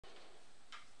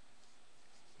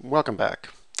Welcome back.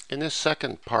 In this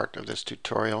second part of this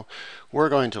tutorial, we're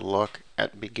going to look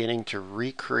at beginning to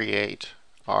recreate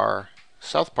our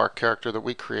SouthPark character that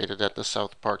we created at the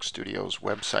SouthPark Studios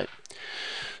website.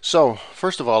 So,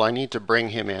 first of all, I need to bring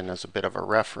him in as a bit of a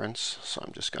reference. So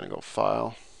I'm just going to go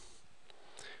File,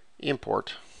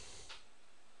 Import,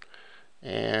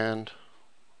 and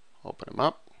open him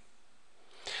up.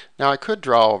 Now I could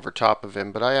draw over top of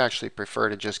him, but I actually prefer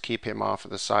to just keep him off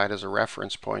of the side as a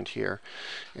reference point here.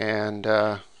 And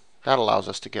that allows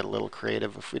us to get a little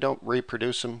creative. If we don't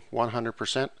reproduce him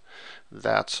 100%,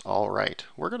 that's all right.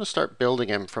 We're going to start building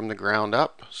him from the ground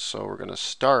up. So we're going to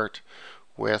start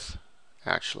with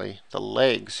actually the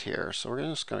legs here. So we're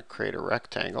just going to create a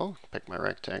rectangle. Pick my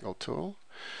rectangle tool.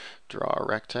 Draw a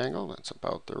rectangle. That's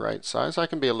about the right size. I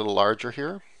can be a little larger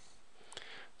here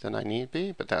than I need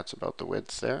be, but that's about the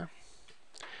width there.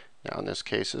 Now in this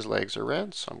case his legs are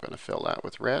red, so I'm going to fill that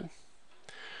with red.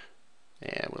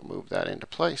 And we'll move that into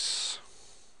place.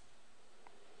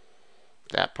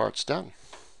 That part's done.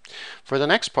 For the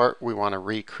next part, we want to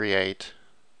recreate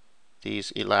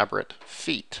these elaborate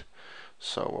feet.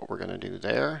 So what we're going to do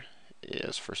there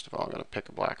is, first of all, I'm going to pick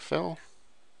a black fill.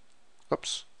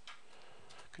 Whoops.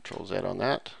 Control Z on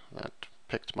that. That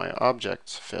picked my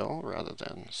object's fill rather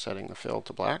than setting the fill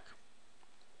to black.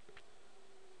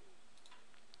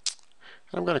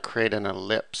 And I'm going to create an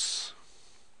ellipse.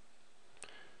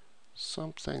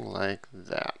 Something like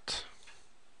that.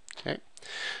 Okay.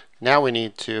 Now we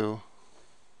need to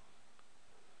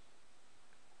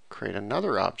create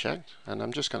another object, and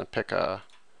I'm just going to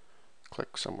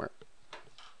click somewhere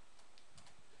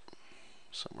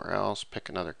else, pick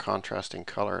another contrasting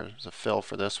color as a fill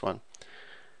for this one.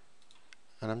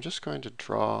 And I'm just going to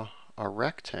draw a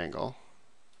rectangle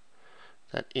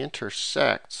that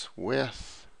intersects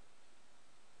with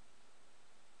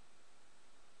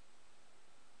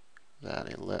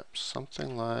that ellipse,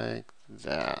 something like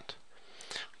that.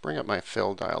 Bring up my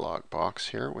fill dialog box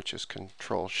here, which is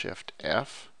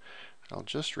Control-Shift-F. I'll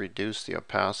just reduce the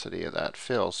opacity of that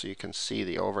fill so you can see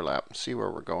the overlap and see where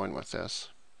we're going with this.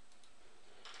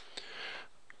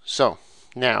 So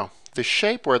now the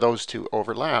shape where those two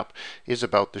overlap is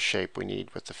about the shape we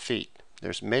need with the feet.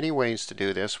 There's many ways to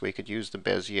do this. We could use the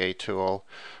Bezier tool,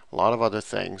 a lot of other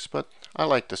things, but I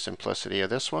like the simplicity of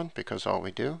this one because all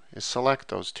we do is select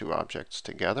those two objects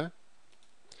together,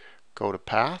 go to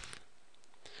Path,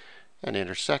 and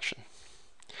Intersection.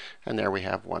 And there we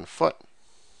have one foot.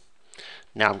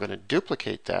 Now I'm going to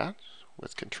duplicate that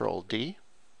with Control D.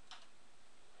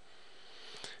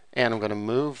 And I'm going to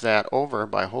move that over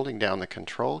by holding down the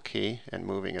Control key and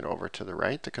moving it over to the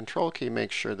right. The Control key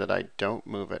makes sure that I don't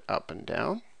move it up and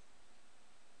down.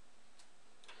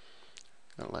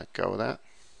 I'm going to let go of that.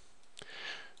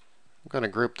 I'm going to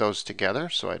group those together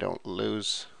so I don't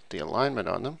lose the alignment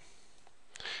on them.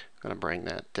 I'm going to bring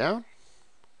that down,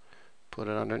 put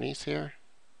it underneath here,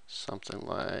 something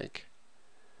like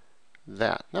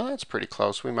that. Now that's pretty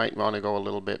close. We might want to go a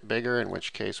little bit bigger, in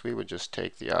which case we would just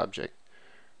take the object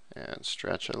and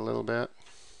stretch it a little bit.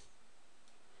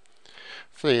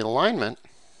 For the alignment,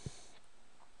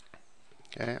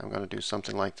 okay, I'm going to do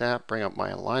something like that. Bring up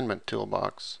my alignment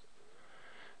toolbox,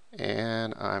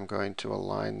 and I'm going to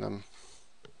align them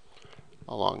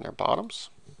along their bottoms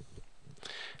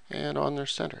and on their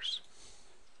centers.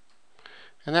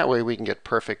 And that way we can get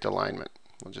perfect alignment.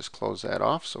 We'll just close that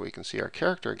off so we can see our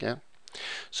character again.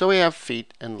 So we have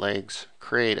feet and legs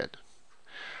created.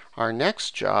 Our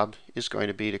next job is going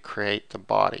to be to create the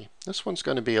body. This one's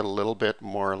going to be a little bit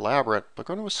more elaborate, but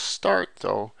going to start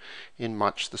though in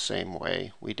much the same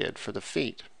way we did for the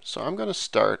feet. So I'm going to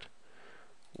start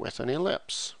with an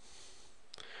ellipse.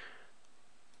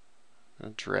 I'm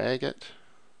going to drag it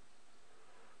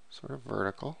sort of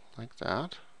vertical like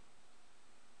that.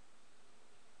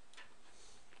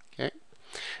 Okay.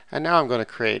 And now I'm going to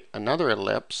create another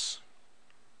ellipse.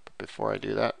 But before I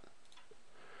do that,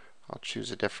 I'll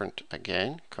choose a different,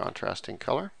 again, contrasting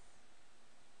color.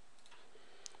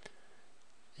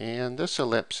 And this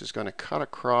ellipse is going to cut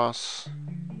across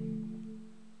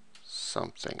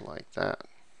something like that.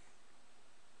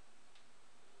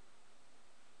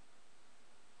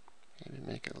 Maybe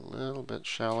make it a little bit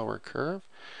shallower curve.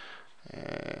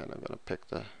 And I'm going to pick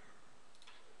the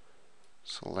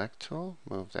Select tool,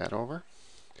 move that over.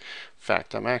 In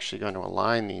fact, I'm actually going to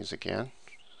align these again.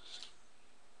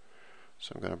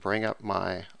 So I'm going to bring up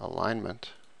my alignment,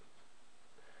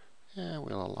 and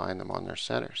we'll align them on their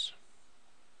centers.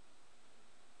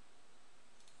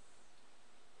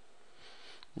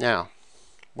 Now,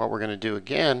 what we're going to do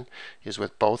again is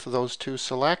with both of those two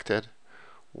selected,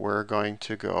 we're going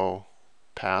to go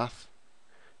Path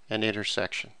and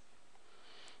Intersection.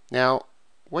 Now,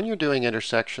 when you're doing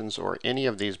intersections or any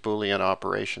of these Boolean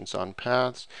operations on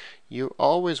paths, you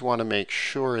always want to make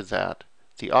sure that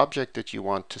the object that you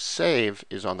want to save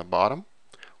is on the bottom,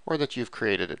 or that you've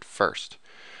created it first.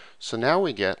 So now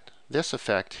we get this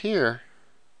effect here,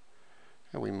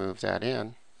 and we move that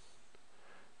in,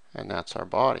 and that's our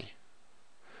body.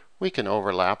 We can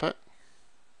overlap it.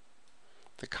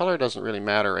 The color doesn't really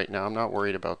matter right now. I'm not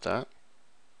worried about that.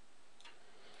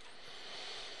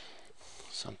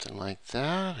 Something like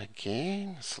that.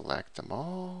 Again, select them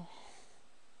all.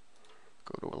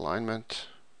 Go to alignment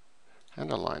and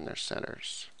align their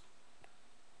centers.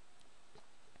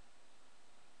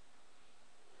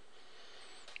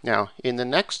 Now, in the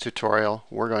next tutorial,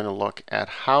 we're going to look at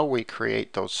how we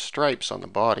create those stripes on the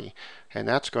body, and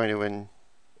that's going to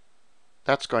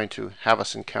have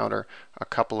us encounter a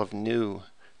couple of new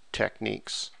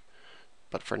techniques.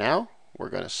 But for now, we're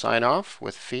going to sign off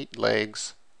with feet,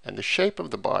 legs, and the shape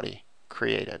of the body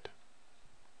created.